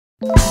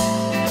Now,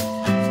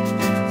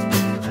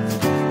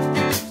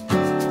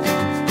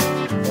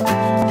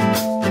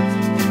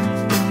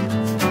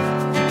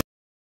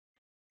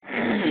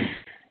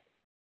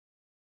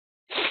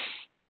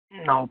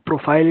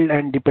 profile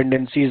and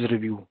dependencies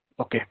review.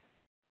 Okay.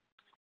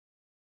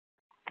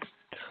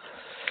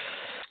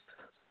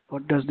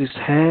 What does this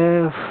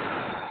have?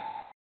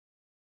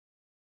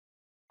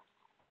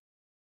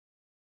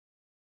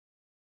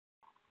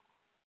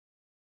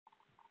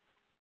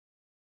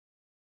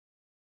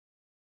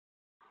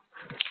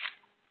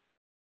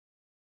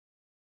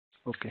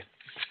 Okay.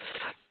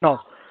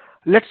 Now,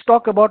 let's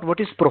talk about what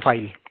is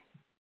profile.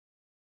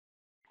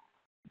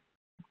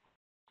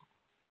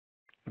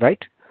 Right?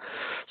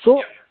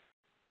 So,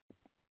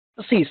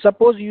 see,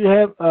 suppose you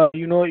have,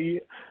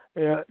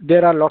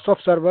 there are lots of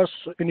servers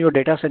in your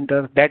data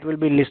center that will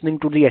be listening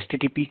to the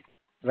HTTP,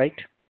 right?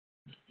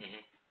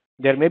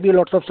 There may be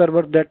lots of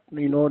servers that,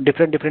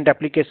 different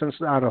applications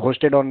are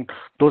hosted on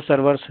those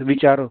servers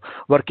which are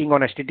working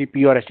on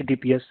HTTP or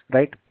HTTPS,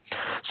 right?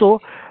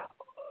 So,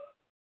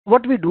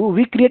 what we do,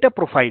 we create a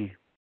profile,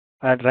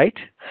 right?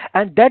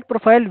 And that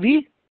profile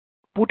we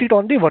put it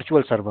on the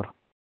virtual server,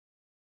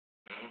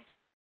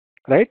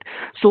 right?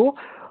 So,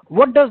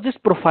 what does this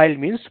profile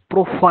means?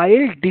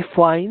 Profile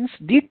defines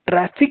the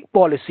traffic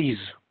policies,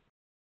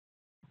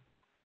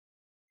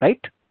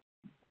 right?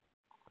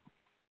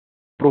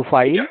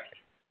 Profile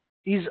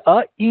is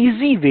a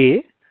easy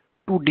way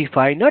to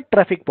define a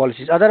traffic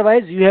policies.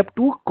 Otherwise, you have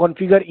to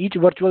configure each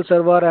virtual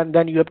server and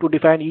then you have to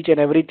define each and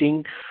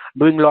everything,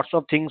 doing lots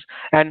of things.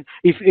 And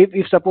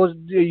if suppose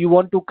you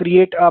want to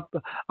create a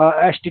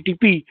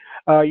HTTP,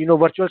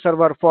 virtual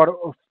server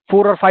for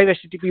 4 or 5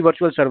 HTTP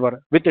virtual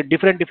server with a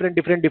different,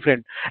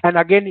 and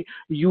again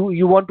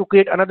you want to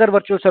create another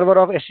virtual server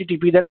of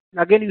HTTP, then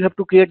again you have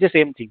to create the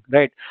same thing,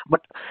 right?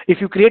 But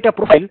if you create a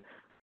profile,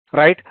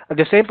 right,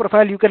 the same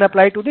profile you can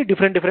apply to the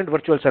different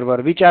virtual server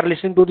which are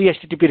listening to the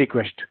HTTP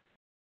request,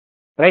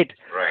 right?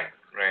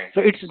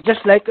 So it's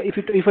just like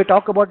if I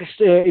talk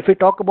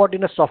about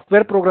in a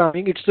software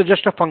programming, it's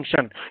just a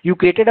function. You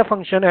created a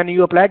function and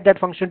you applied that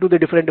function to the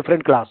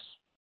different class.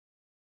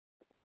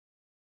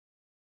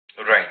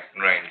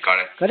 Right, got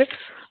it. Correct.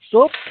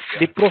 So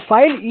the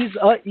profile is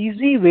a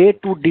easy way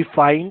to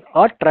define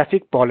a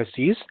traffic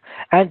policies,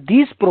 and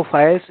these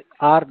profiles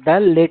are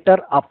then later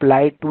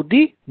applied to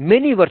the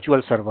many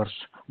virtual servers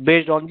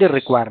based on the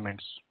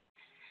requirements.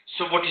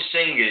 So what you're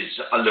saying is,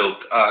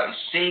 Alok,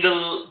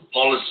 single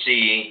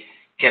policy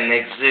can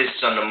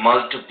exist on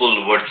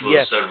multiple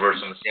virtual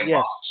servers on the same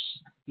box.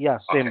 Yeah,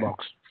 same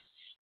box.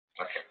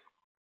 Okay.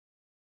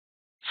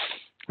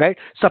 Right.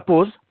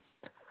 Suppose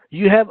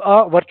you have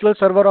a virtual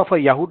server of a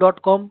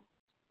yahoo.com,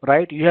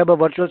 right? You have a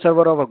virtual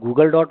server of a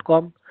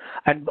google.com,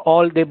 and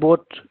they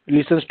both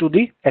listens to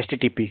the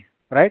HTTP,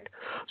 right?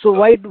 So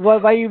why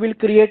you will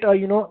create a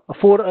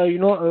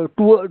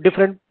two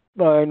different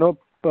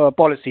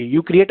policy?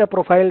 You create a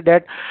profile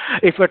that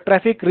if a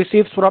traffic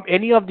receives from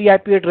any of the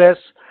IP address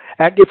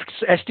and if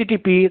it's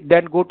HTTP,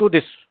 then go to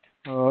this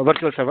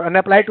virtual server and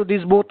apply to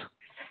these both.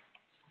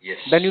 Yes.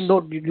 Then you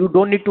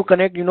don't need to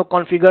connect,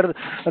 configure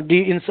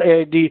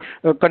the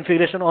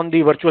configuration on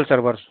the virtual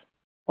servers,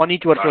 on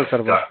each virtual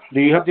server.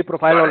 You have the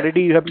profile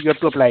already. You have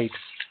to apply it.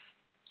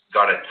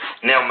 Got it.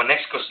 Now my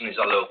next question is,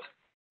 Alok,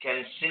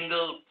 can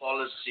single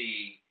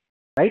policy?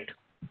 Right.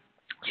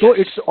 So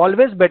it's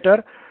always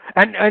better,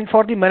 and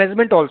for the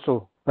management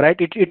also, right?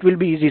 It will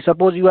be easy.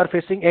 Suppose you are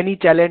facing any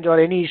challenge or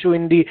any issue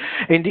in the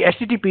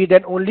HTTP,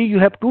 then only you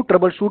have to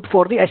troubleshoot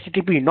for the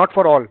HTTP, not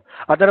for all.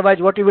 Otherwise,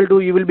 what you will do,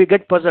 you will be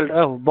get puzzled.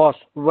 Oh, boss,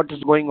 what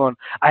is going on?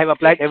 I have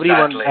applied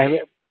everyone.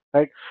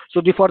 Right.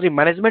 So for the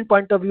management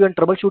point of view and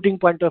troubleshooting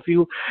point of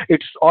view,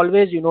 it's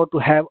always to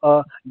have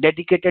a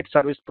dedicated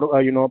service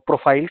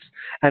profiles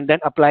and then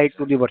apply it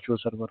to the virtual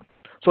server.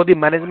 So the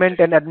management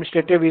and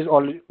administrative is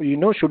all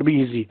should be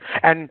easy,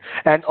 and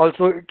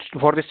also it's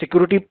for the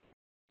security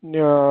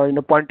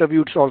point of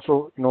view, it's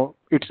also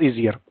it's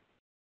easier.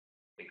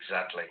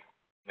 Exactly.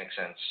 Makes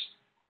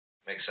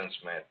sense,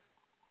 man.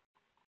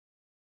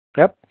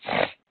 Yep.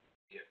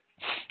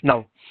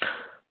 Now,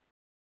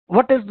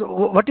 what is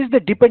the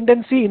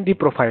dependency in the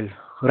profile,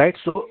 right?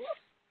 So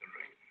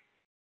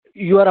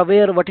you are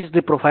aware what is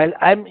the profile.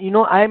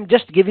 I'm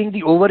just giving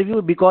the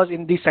overview because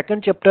in the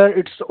second chapter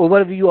it's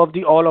overview of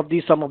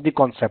some of the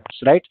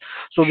concepts, right?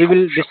 So we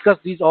will discuss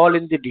these all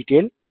in the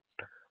detail.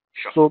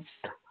 Sure.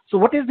 So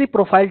what is the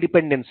profile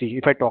dependency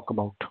if I talk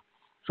about?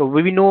 So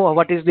we know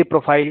what is the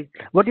profile.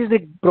 What is the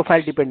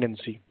profile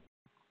dependency?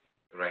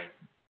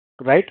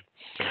 Right.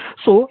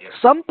 So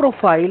some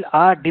profile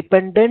are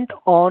dependent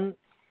on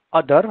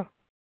other,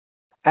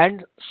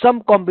 and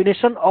some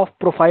combination of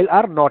profile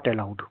are not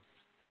allowed.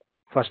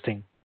 First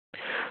thing.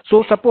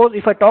 So suppose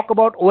if I talk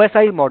about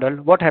OSI model,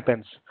 what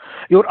happens?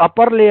 Your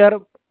upper layer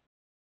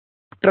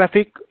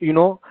traffic,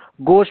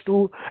 goes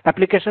to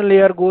application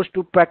layer, goes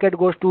to packet,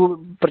 goes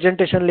to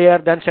presentation layer,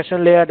 then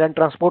session layer, then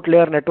transport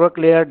layer, network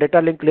layer, data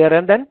link layer,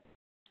 and then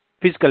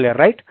physical layer,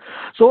 right?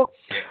 So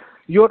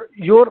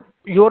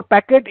your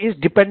packet is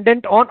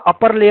dependent on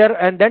upper layer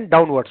and then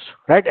downwards,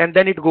 right? And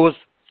then it goes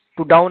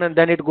to down, and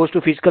then it goes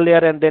to physical layer,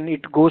 and then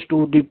it goes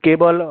to the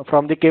cable.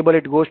 From the cable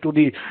it goes to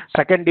the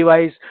second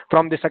device.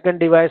 From the second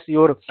device,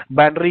 your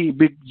binary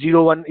bit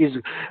 01 is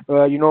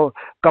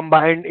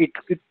combined.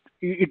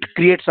 It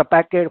creates a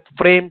packet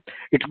frame.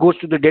 It goes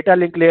to the data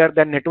link layer,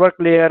 then network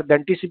layer,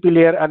 then TCP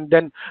layer, and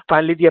then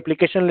finally the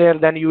application layer.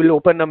 Then you will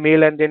open a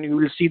mail, and then you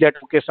will see that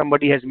okay,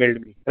 somebody has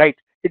mailed me, right?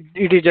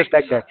 It is just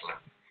like that.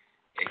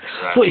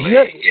 So Exactly.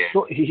 here,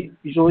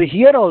 Yeah. so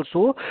here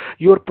also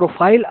your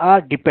profile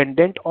are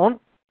dependent on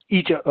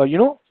each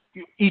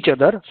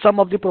other. Some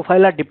of the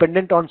profile are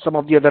dependent on some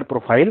of the other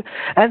profile,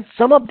 and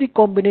some of the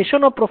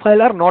combination of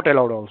profile are not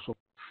allowed also,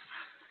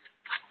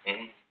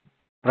 Mhm.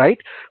 right?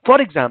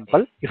 For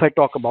example, if I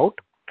talk about,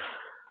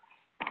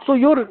 so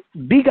your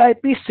big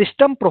IP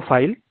system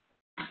profile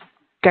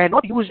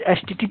cannot use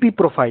HTTP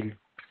profile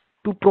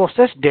to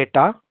process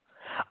data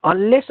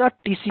unless a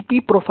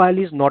TCP profile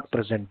is not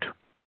present,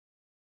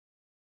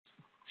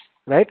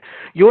 right?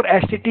 Your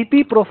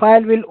HTTP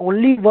profile will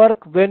only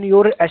work when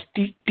your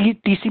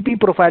TCP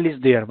profile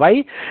is there.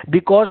 Why?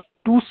 Because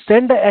to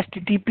send a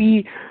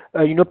HTTP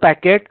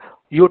packet,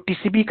 your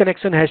TCP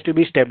connection has to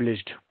be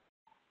established,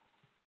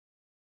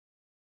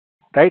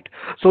 right?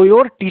 So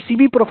your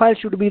TCP profile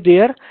should be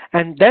there,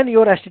 and then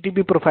your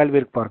HTTP profile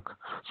will work.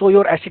 So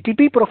your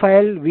HTTP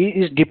profile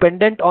is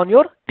dependent on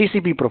your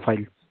TCP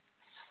profile.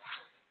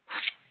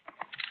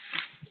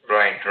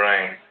 Right.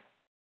 Right.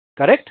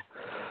 Correct?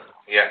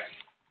 Yeah.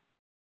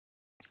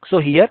 So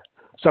here,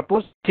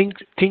 suppose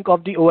think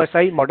of the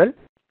OSI model.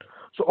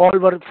 So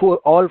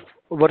all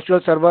virtual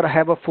server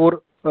have a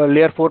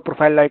layer 4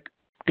 profile like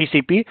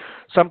TCP.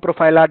 Some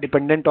profile are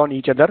dependent on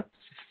each other.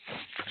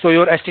 So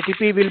your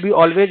HTTP will be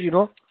always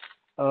your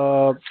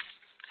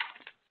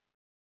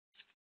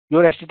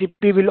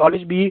HTTP will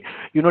always be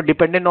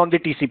dependent on the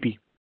TCP.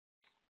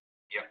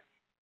 Yeah.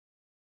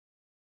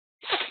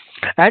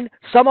 And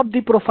some of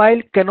the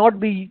profile cannot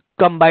be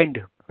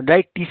combined,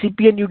 right?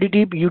 TCP and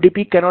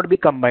UDP cannot be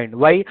combined.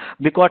 Why?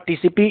 Because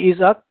TCP is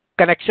a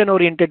connection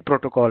oriented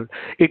protocol.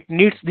 It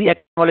needs the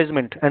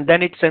acknowledgement and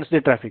then it sends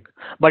the traffic,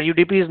 but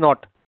UDP is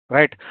not,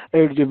 right?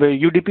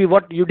 UDP,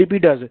 what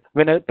UDP does,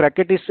 when a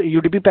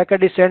UDP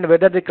packet is sent,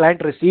 whether the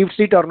client receives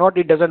it or not,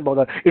 it doesn't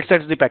bother, it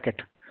sends the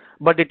packet.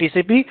 But the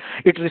TCP,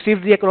 it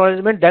receives the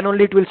acknowledgement, then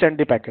only it will send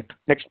the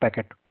next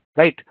packet,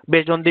 right?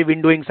 Based on the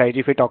windowing size,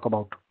 if we talk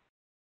about.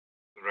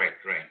 Right.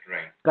 Right.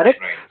 Right. Correct.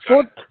 Right.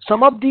 So Got it.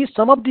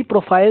 some of the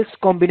profiles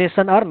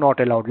combination are not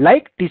allowed,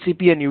 like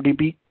TCP and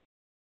UDP.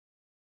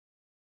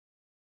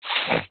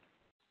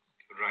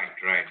 Right.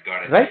 Right.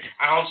 Got it. Right.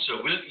 And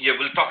also,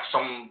 we'll talk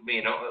some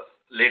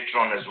later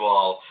on as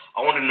well.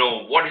 I want to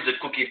know what is the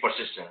cookie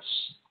persistence.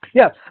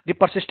 Yeah, the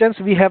persistence,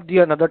 we have the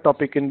another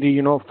topic in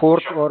the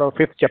fourth Sure. or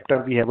fifth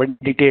chapter we have in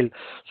detail.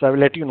 So I will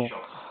let you know.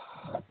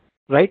 Sure.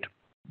 Right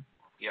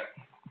Yeah.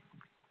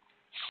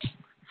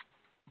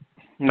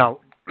 now,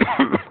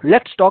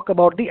 let's talk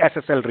about the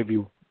SSL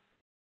review.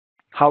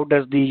 How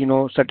does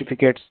the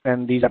certificates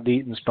and these are the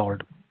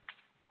installed,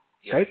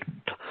 Yeah. right?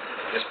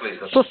 Yes, please.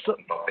 That's So,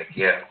 the topic.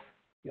 Yeah.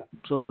 yeah.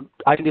 So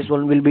I think this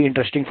one will be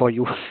interesting for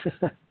you.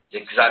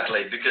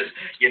 Exactly, because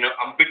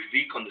I'm a bit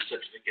weak on the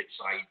certificate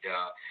side.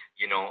 Yeah.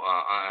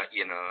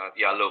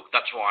 Look,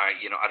 that's why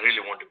I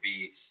really want to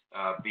be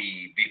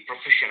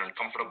proficient and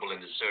comfortable in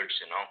the certs.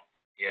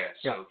 Yeah.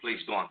 Yeah. So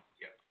please go on.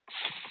 Yeah.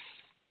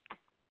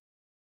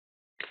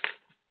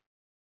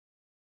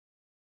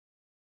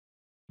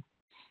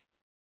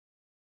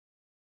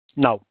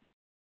 Now,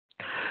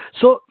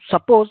 so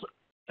suppose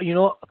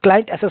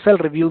client SSL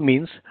review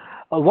means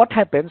what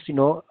happens.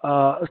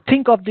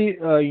 Think of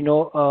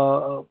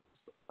the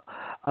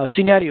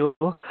scenario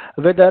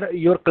whether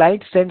your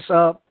client sends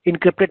a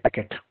encrypted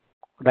packet,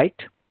 right?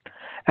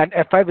 And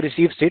F5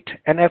 receives it,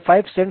 and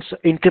F5 sends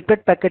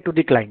encrypted packet to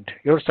the client,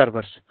 your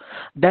servers.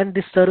 Then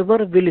the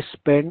server will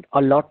spend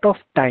a lot of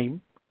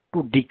time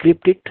to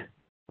decrypt it,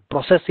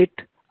 process it,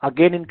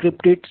 again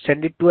encrypt it,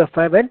 send it to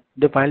F5, and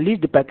finally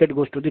the packet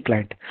goes to the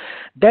client.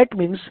 That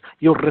means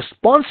your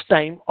response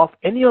time of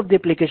any of the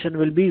application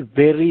will be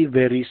very,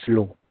 very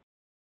slow,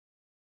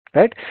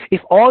 right?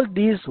 If all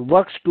these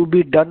works to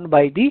be done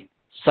by the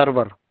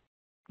server,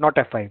 not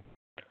F5,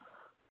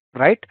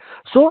 right?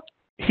 So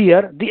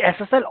here the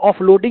SSL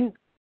offloading,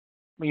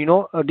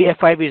 the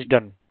F5 is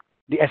done.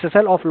 The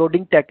SSL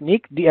offloading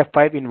technique, the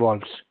F5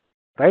 involves,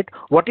 right?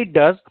 What it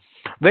does,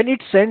 when a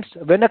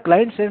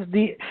client sends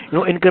the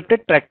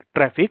encrypted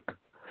traffic,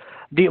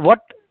 the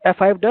what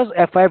F5 does,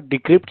 F5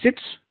 decrypts it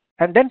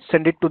and then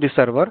send it to the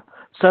server.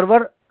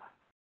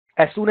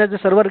 As soon as the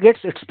server gets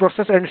its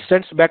process and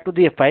sends back to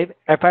the F5,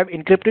 F5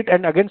 encrypt it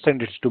and again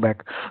send it to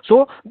back.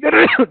 So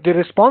the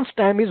response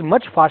time is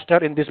much faster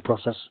in this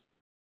process.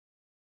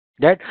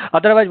 That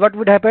otherwise, what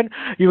would happen?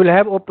 You would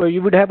have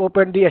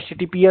opened the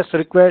HTTPS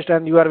request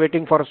and you are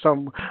waiting for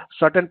some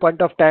certain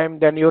point of time.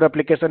 Then your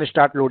application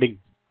start loading,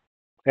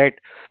 right?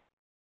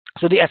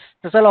 So the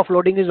SSL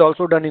offloading is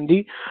also done in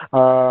the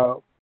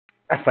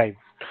F5.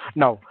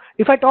 Now,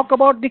 if I talk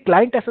about the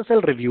client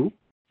SSL review,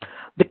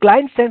 the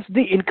client sends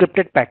the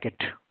encrypted packet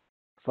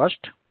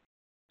first.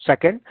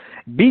 Second,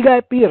 big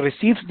IP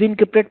receives the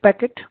encrypted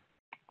packet,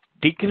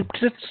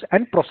 decrypts it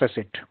and process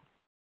it,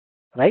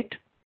 right?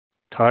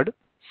 Third,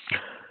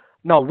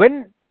 now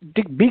when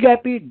the big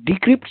IP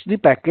decrypts the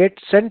packet,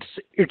 sends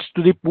it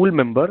to the pool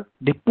member.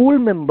 The pool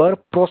member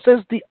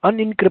processes the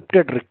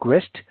unencrypted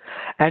request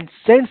and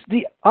sends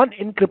the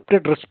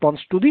unencrypted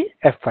response to the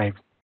F5.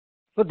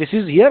 So this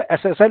is here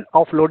SSL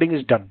offloading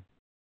is done.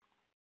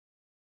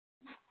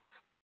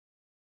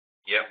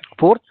 Yeah.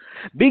 Fourth,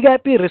 big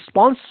IP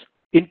response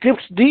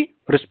encrypts the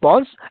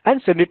response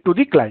and send it to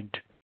the client.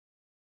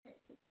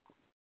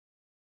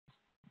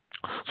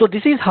 So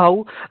this is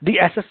how the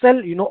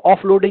SSL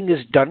offloading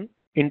is done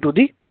into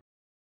the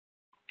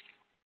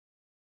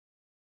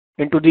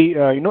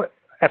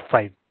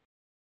F5.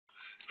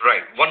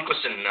 Right. One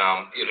question,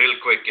 real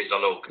quick, is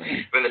Alok.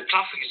 When the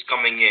traffic is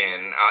coming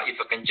in, if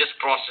I can just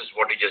process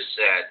what you just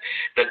said,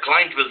 the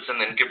client will send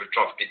encrypted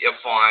traffic to the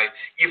F5.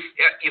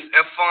 If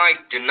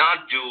F5 do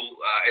not do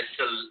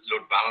SSL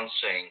load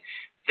balancing,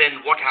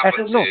 then what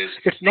happens No, is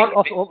it's not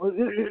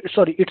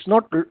sorry, it's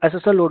not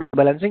SSL load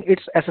balancing.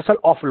 It's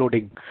SSL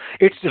offloading.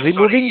 It's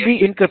removing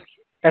the encrypt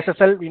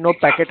SSL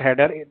packet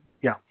header.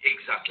 Yeah.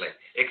 Exactly.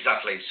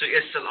 So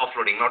SSL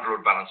offloading, not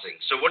load balancing.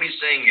 So what he's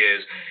saying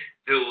is,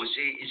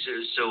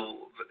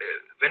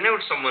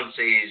 whenever someone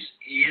says,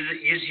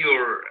 is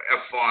your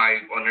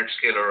F5 or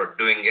NetScaler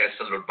doing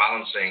SSL load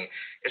balancing,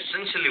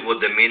 essentially what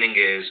the meaning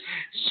is,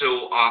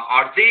 so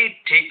are they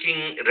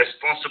taking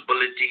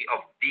responsibility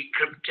of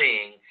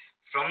decrypting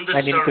from the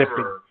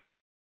server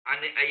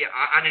and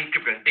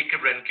encrypting,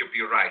 decrypt and encrypt,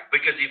 you're right.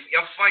 Because if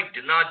F5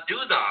 did not do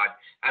that,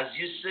 as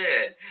you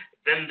said,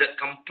 then the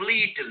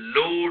complete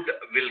load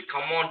will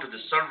come onto the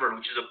server,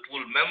 which is a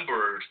pool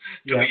members,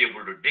 to be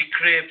able to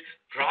decrypt,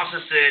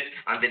 process it,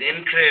 and then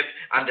encrypt,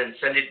 and then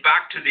send it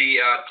back to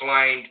the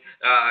client,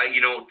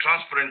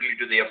 transparently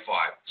to the F5.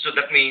 So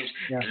that means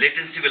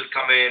latency will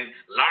come in,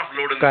 a lot of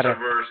load on the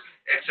servers,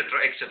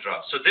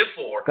 etc. So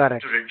therefore,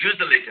 to reduce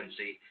the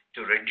latency,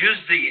 to reduce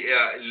the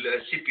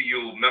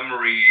CPU,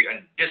 memory,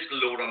 and disk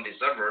load on the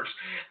servers,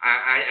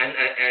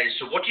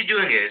 so what you're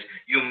doing is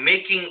you're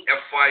making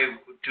F5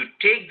 to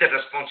take the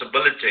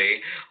responsibility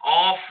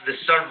of the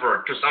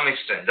server to some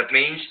extent. That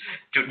means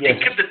to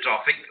decrypt the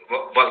traffic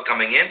while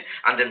coming in,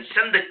 and then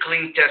send the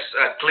clear data,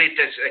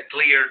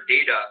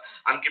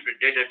 unencrypted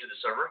data to the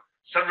server.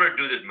 Server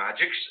do the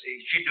magics,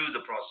 she do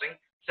the processing,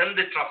 send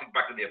the traffic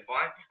back to the F5,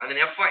 and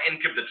then F5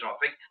 encrypt the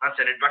traffic and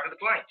send it back to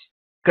the client.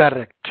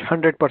 Correct.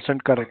 100%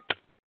 correct.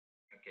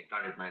 Okay,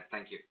 got it, man.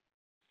 Thank you.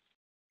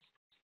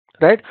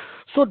 Right.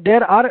 So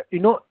there are,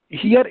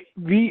 here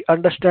we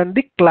understand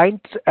the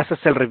client's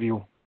SSL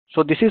review.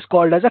 So this is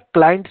called as a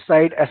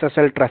client-side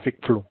SSL traffic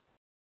flow.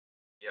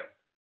 Yeah.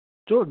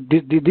 So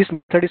this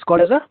method is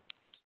called as a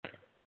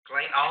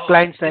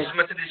client-side. This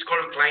method is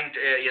called client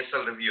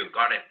SSL review.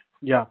 Got it.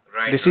 Yeah.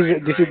 Right.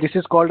 This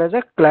is called as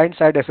a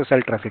client-side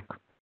SSL traffic.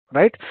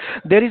 Right.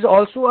 There is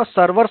also a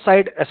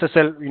server-side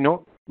SSL,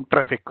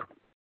 traffic.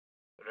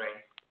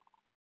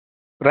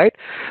 Right.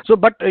 So,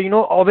 but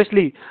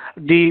obviously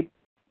in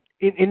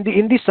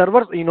the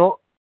server,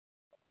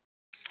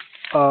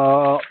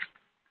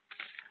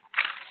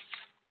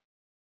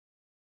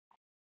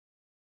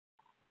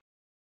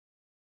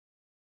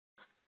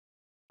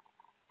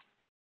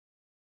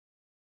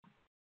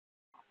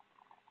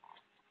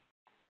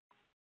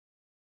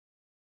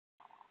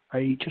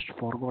 I just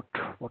forgot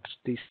what's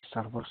the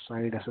server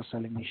side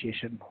SSL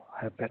initiation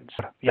happens.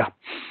 Yeah.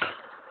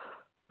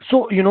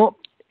 So in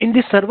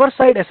the server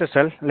side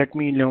SSL, let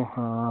me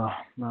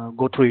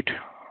go through it,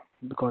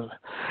 because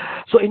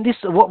so in this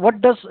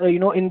what does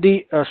in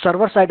the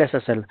server side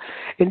SSL,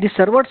 in the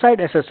server side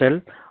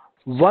SSL,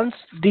 once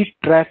the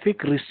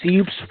traffic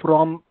receives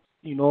from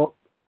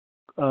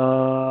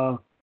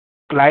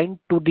client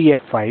to the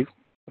F5,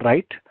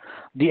 right,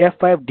 the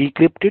F5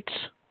 decrypts it,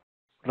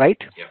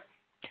 right? Yeah.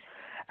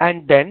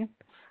 And then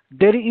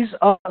there is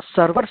a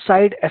server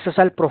side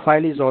SSL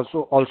profile is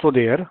also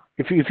there.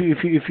 If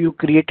you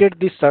created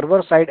the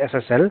server side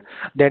SSL,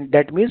 then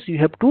that means you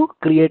have to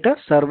create a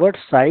server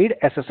side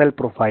SSL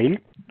profile,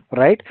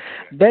 right?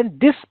 Then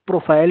this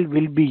profile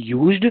will be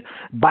used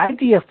by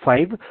the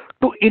F5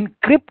 to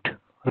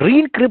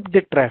re-encrypt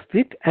the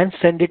traffic and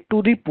send it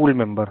to the pool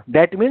member.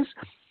 That means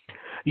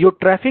your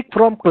traffic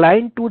from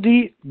client to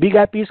the big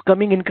IP is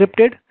coming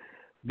encrypted.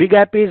 Big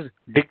IP is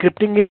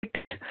decrypting it,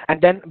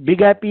 and then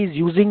Big IP is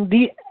using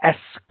the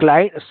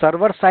client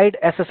server side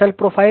SSL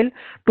profile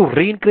to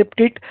re-encrypt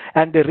it,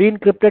 and the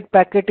re-encrypted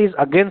packet is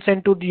again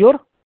sent to your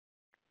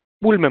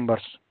pool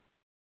members,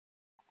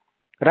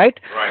 right?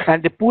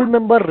 And the pool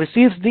member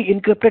receives the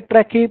encrypted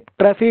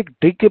traffic,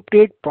 decrypt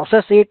it,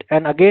 process it,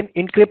 and again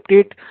encrypt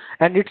it,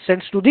 and it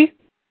sends to the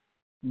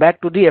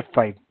back to the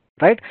F5.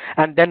 Right,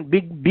 and then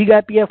big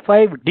IP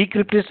F5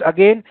 decrypts it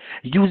again,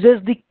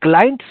 uses the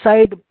client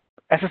side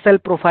SSL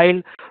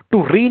profile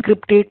to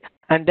re-encrypt it,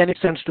 and then it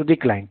sends to the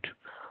client.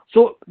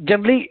 So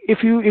generally,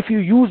 if you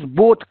use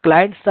both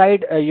client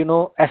side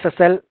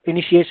SSL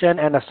initiation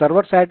and a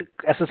server side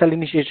SSL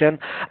initiation,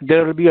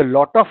 there will be a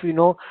lot of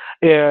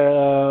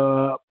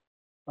uh,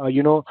 uh,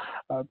 you know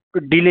uh,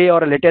 delay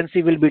or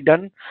latency will be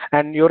done,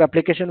 and your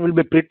application will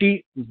be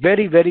pretty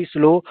very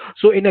slow.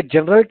 So in a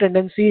general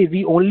tendency,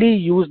 we only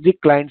use the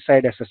client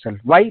side SSL.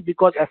 Why?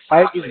 Because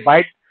F5 is Exactly.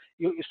 by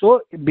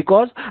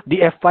because the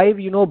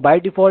F5 by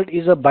default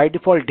is a by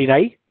default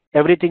deny.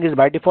 Everything is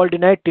by default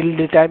denied till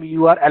the time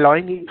you are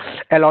allowing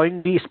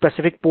the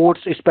specific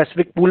ports,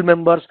 specific pool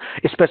members,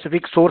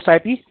 specific source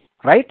IP,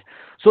 right?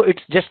 So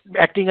it's just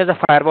acting as a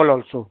firewall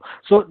also.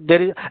 So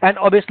there is, and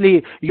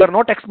obviously you are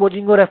not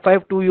exposing your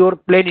F5 to your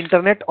plain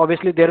internet.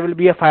 Obviously there will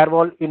be a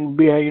firewall in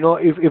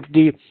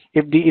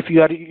if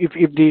you are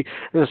if the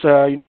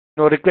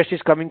request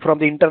is coming from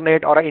the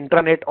internet or a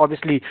intranet.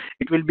 Obviously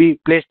it will be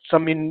placed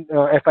some in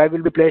F5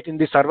 will be placed in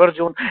the server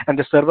zone, and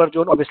the server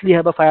zone obviously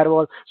have a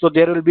firewall. So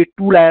there will be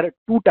two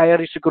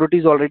tier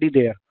securities already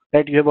there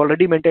that you have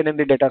already maintained in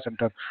the data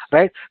center,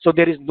 right? So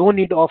there is no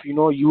need of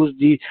use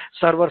the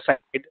server side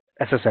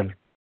SSL.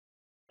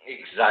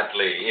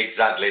 Exactly.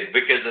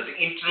 Because it's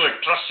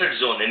internet trusted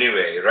zone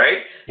anyway, right?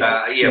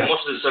 Yeah, Yeah, yeah,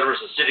 most of the servers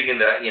are sitting in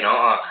the,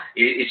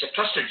 it's a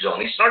trusted zone.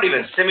 It's not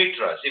even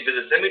semi-trust. If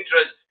it's a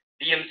semi-trust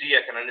DMZ,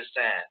 I can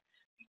understand.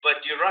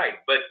 But you're right.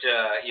 But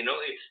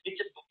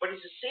but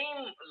it's the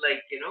same.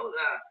 Like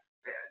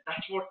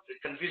that's what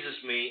confuses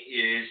me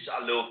is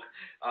look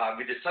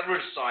with the server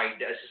side,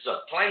 this is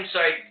a client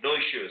side, no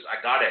issues. I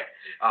got it.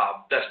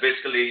 That's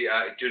basically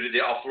to do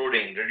the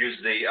offloading, reduce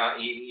the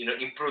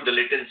improve the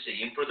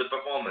latency, improve the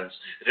performance,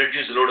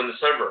 reduce the load on the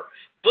server.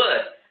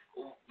 But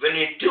when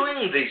you're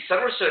doing the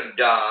server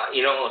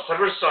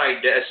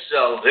side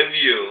SL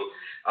review,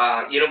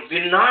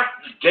 we're not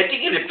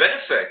getting any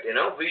benefit.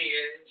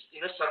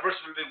 Servers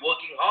will be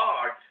working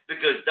hard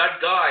because that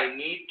guy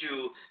need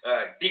to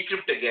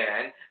decrypt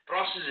again,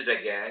 process it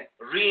again,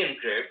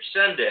 re-encrypt,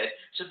 send it.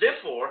 So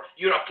therefore,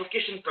 your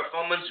application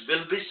performance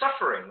will be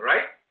suffering,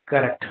 right?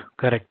 correct.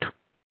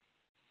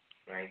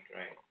 Right.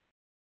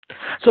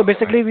 So All right.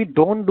 basically we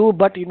don't do,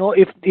 but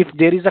if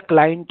there is a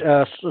client,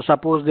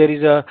 suppose there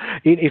is a,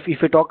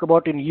 if we talk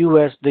about in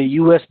US, the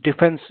US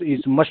defense is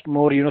much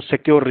more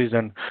secure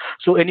reason.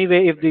 So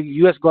anyway, if the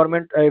US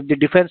government, if the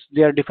defense,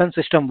 their defense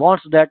system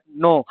wants that,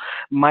 no,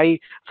 my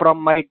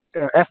from my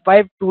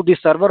F5 to the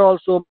server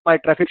also my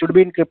traffic should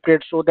be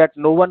encrypted, so that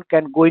no one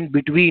can go in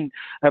between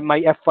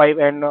my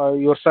F5 and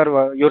your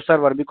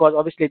server, because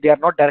obviously they are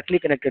not directly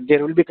connected, they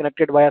will be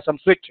connected via some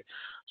switch.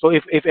 So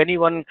if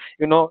anyone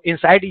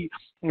inside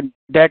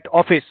that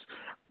office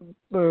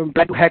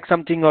plan to hack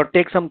something or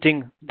take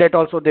something, that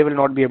also they will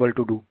not be able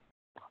to do.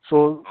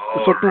 So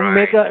All so to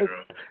make right. a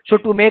so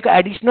to make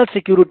additional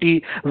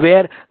security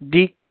where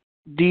the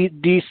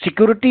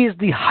security is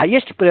the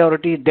highest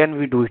priority, then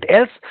we do it.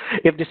 Else,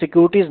 if the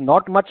security is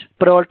not much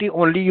priority,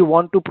 only you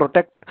want to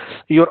protect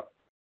your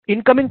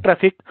incoming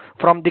traffic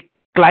from the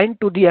client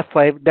to the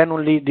F5, then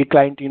only the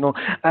client,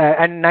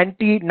 and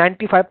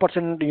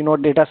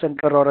 95% data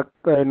center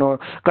or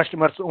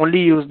customers only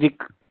use the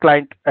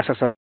client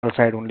SSL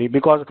side only,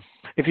 because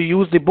if you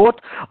use the both,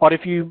 or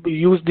if you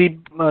use the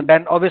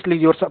then obviously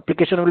your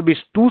application will be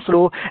too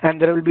slow,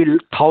 and there will be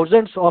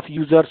thousands of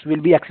users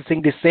will be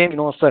accessing the same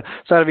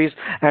service,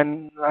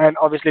 and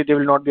obviously they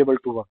will not be able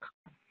to work,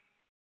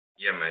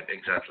 Yeah, man.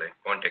 Exactly.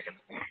 Point taken.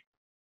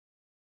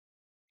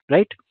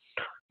 right?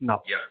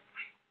 now Yeah.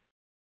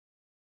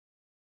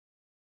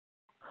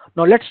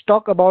 now let's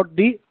talk about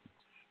the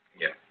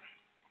Yeah.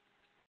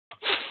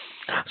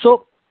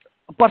 so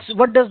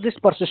what does this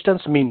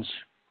persistence means?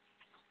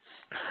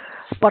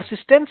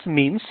 Persistence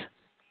means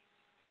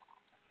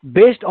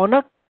based on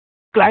a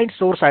client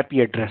source IP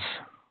address.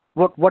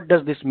 What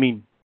does this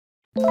mean?